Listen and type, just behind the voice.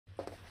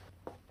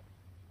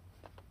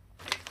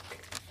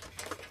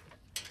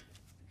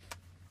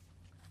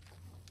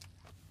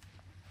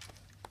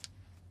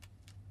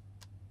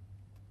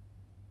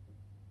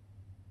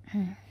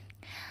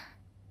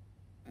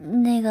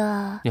那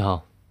个，你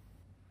好，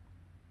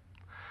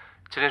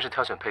今天是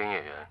挑选配音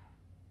演员，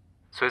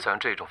所以采用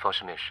这种方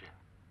式面试。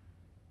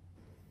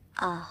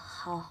啊，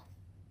好。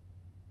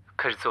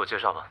开始自我介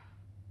绍吧。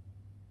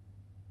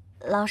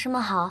老师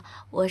们好，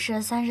我是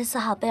34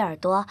号贝尔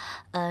多，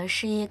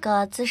是一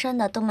个资深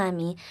的动漫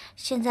迷，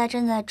现在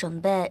正在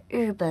准备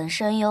日本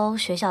声优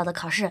学校的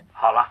考试。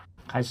好了，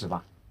开始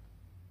吧。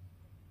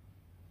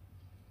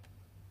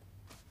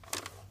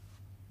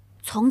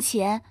从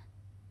前，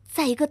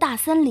在一个大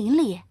森林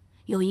里，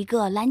有一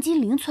个蓝精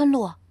灵村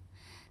落。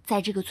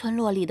在这个村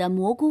落里的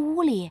蘑菇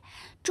屋里，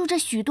住着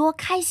许多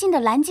开心的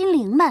蓝精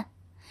灵们。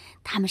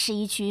他们是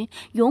一群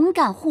勇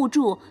敢互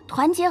助、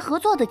团结合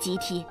作的集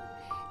体。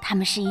他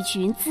们是一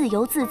群自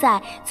由自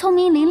在、聪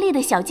明伶俐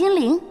的小精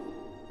灵。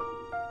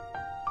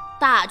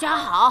大家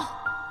好，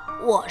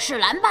我是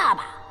蓝爸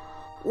爸，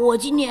我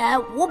今年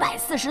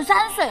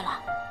543岁了。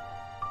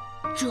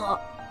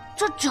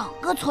这整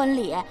个村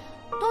里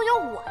都由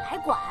我来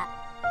管。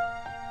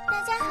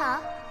大家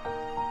好，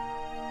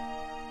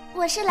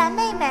我是蓝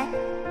妹妹。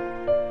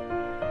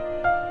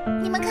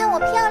你们看我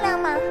漂亮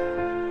吗？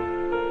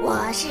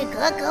我是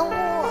格格巫，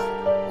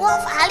我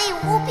法力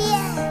无边。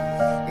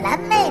蓝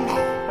妹妹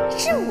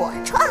是我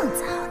创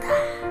造的。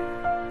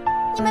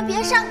你们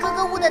别上格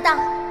格巫的当，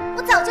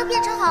我早就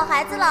变成好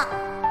孩子了。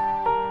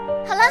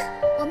好了，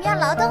我们要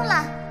劳动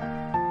了，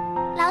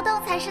劳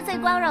动才是最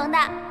光荣的。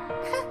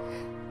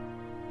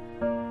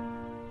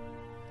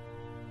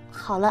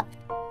好了。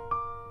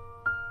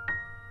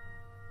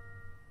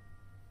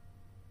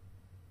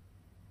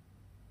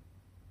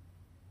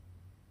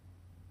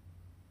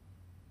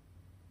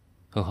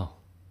很好，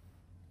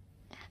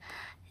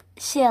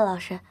谢谢老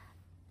师。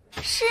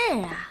是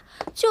啊，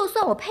就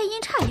算我配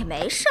音差也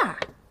没事儿，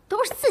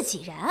都是自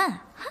己人。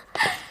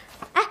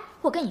哎，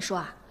我跟你说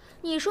啊，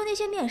你说那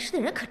些面试的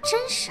人可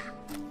真傻，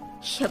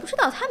也不知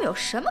道他们有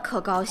什么可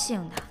高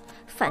兴的，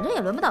反正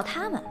也轮不到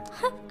他们。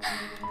哼。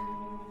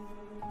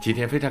今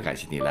天非常感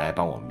谢你来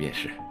帮我们面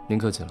试。您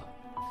客气了。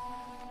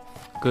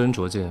个人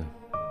拙见，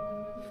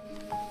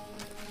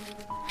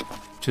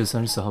这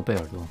34号贝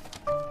尔多，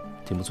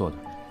挺不错的。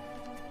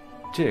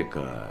这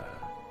个，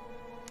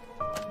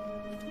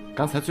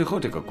刚才最后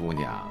这个姑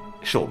娘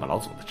是我们老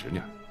总的侄女，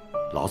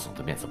老总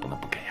的面子不能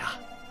不给啊。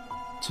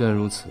既然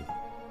如此，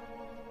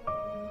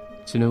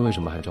今天为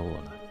什么还找我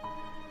来？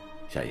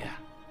小叶，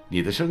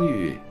你的声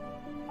誉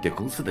对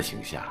公司的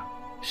形象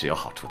是有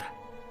好处的。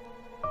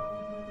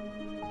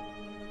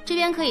这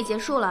边可以结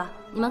束了，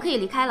你们可以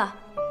离开了，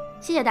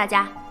谢谢大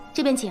家，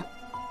这边请。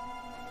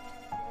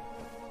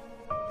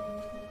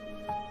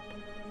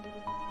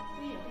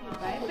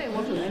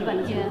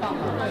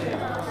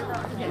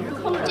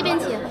这边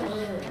请。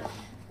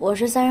我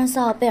是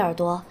34号贝尔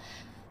多。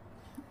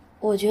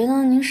我觉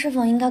得您是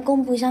否应该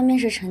公布一下面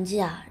试成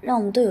绩啊，让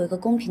我们都有一个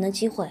公平的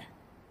机会。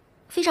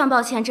非常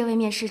抱歉，这位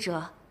面试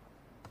者，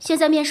现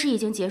在面试已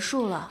经结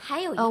束了。还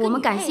有一个我们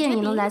感谢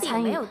你能来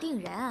参与。没有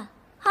定人啊，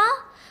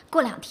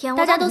过2天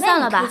大家都散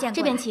了吧，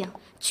这边请。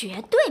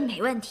绝对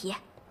没问题。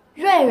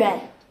瑞瑞。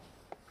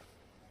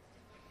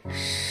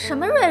什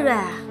么瑞瑞？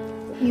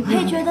女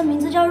配角的名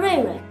字叫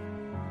瑞瑞。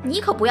你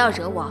可不要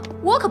惹我，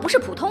我可不是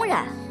普通人。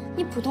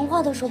你普通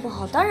话都说不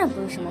好，当然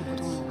不是什么普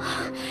通人。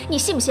你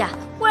信不信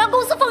我让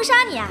公司封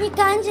杀你啊？你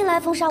赶紧来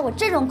封杀我！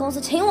这种公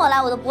司请我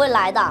来我都不会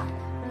来的。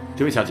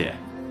这位小姐，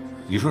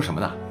你说什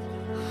么呢？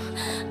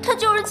他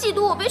就是嫉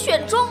妒我被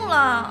选中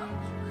了，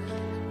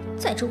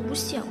在这诬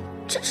陷我，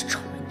真是丑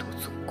人多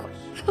作怪。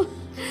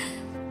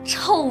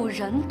臭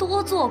人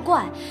多作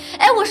怪。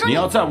哎，我说你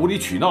要再无理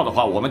取闹的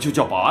话，我们就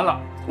叫保安了。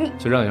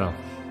去让一让。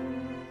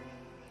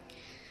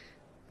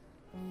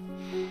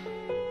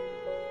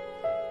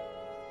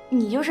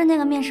你就是那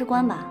个面试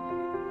官吧？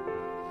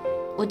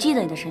我记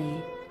得你的声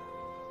音。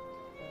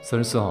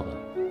34号吧，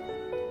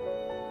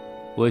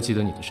我也记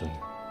得你的声音。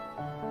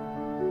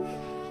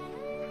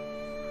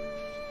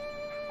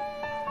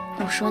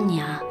我说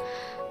你啊，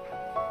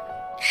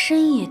声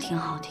音也挺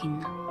好听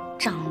的，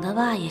长得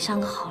吧也像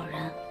个好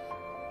人，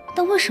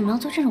但为什么要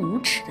做这种无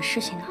耻的事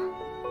情呢？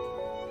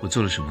我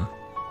做了什么？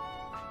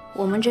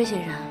我们这些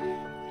人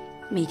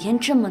每天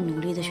这么努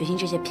力的学习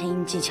这些配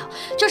音技巧，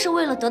就是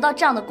为了得到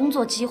这样的工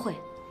作机会。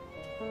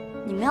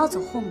你们要走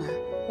后门，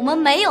我们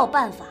没有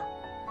办法。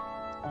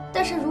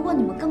但是如果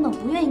你们根本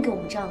不愿意给我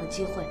们这样的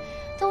机会，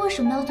那为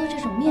什么要做这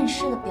种面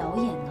试的表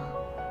演呢？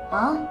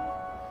啊？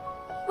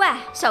喂，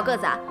小个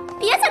子，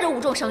别在这无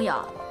中生有。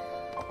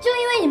就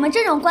因为你们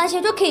这种关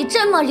系就可以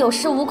这么有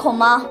恃无恐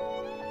吗？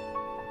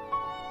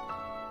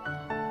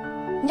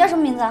你叫什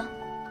么名字啊？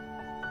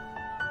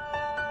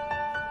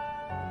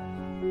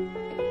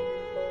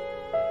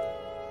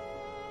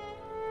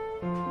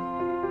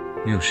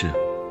你有事？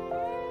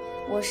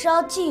我是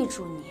要记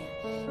住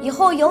你，以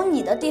后有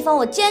你的地方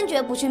我坚决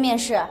不去面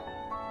试。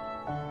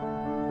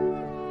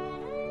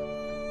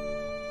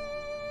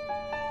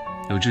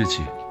有志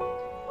气。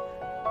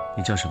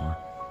你叫什么？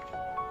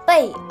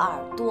贝尔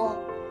多。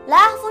来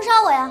啊，封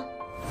杀我呀！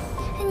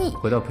你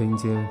回到配音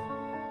间，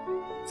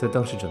在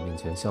当事者面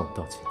前向我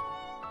道歉，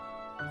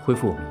恢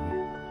复我名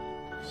誉。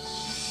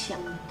想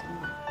的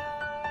呢。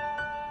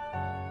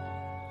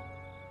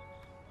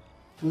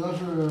主要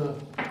是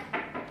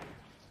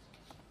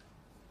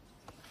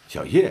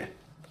小叶，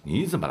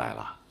你怎么来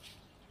了？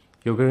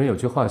有个人有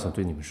句话想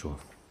对你们说。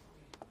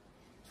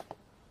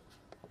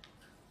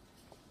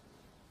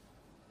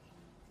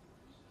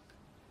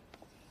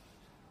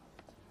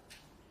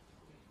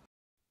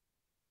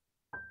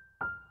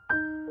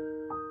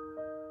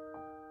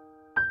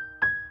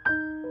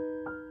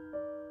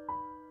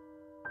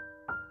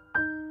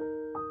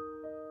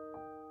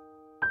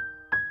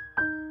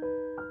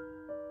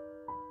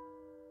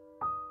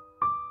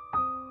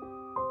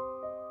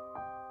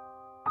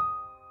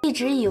一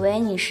直以为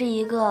你是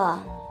一个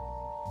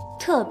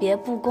特别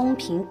不公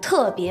平、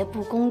特别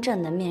不公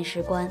正的面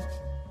试官，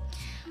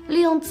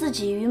利用自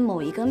己与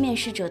某一个面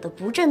试者的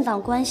不正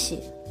当关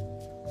系，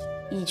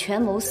以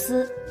权谋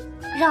私，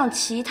让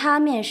其他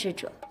面试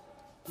者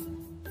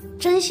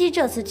珍惜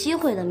这次机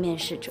会的面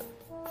试者，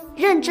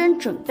认真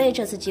准备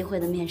这次机会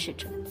的面试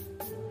者，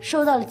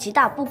受到了极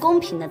大不公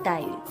平的待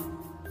遇，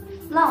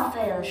浪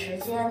费了时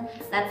间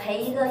来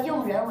陪一个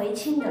用人为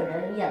亲的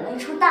人演了一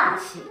出大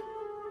戏。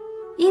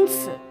因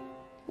此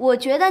我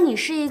觉得你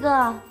是一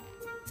个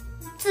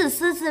自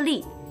私自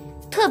利、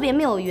特别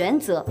没有原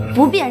则、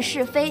不辨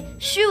是非、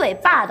虚伪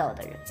霸道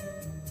的人。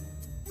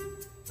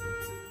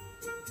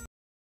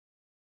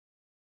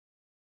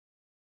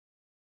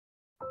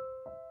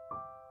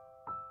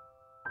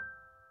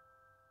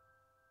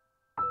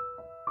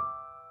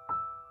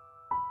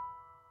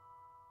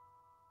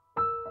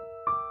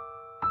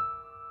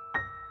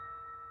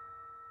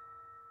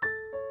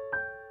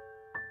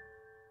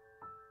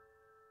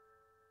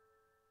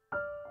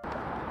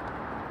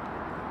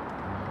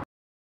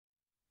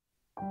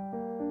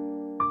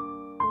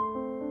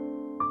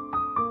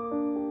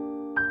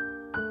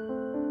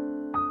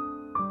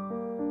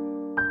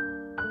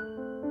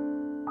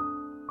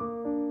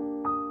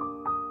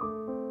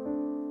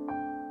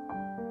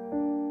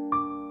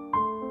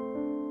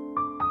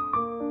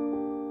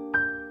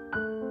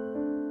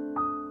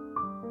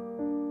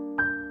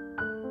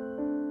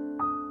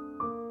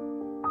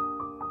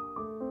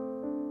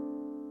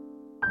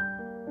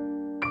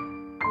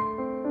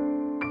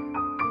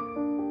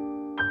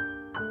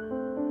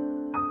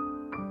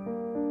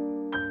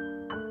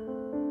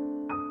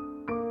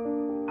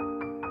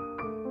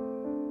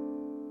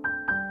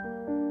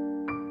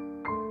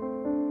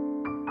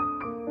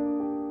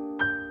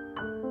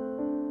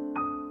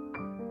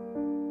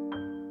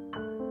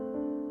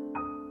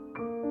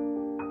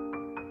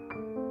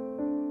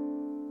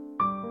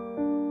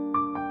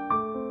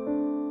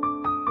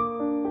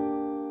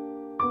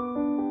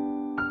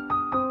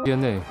业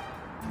内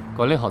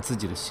管理好自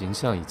己的形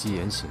象以及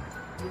言行，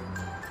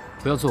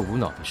不要做无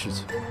脑的事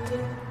情。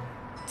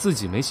自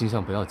己没形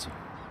象不要紧，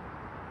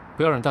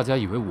不要让大家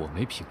以为我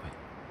没品味。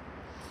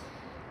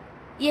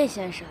叶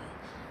先生，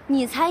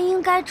你才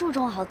应该注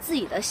重好自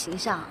己的形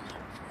象。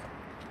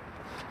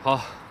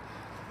好，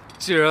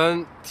既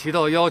然提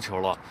到要求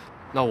了，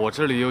那我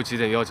这里有几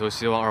点要求，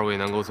希望二位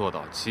能够做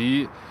到。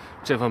其一，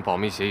这份保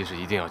密协议是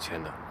一定要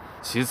签的；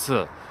其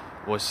次，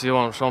我希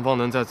望双方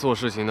能在做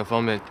事情的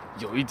方面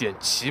有一点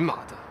起码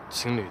的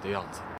情侣的样子。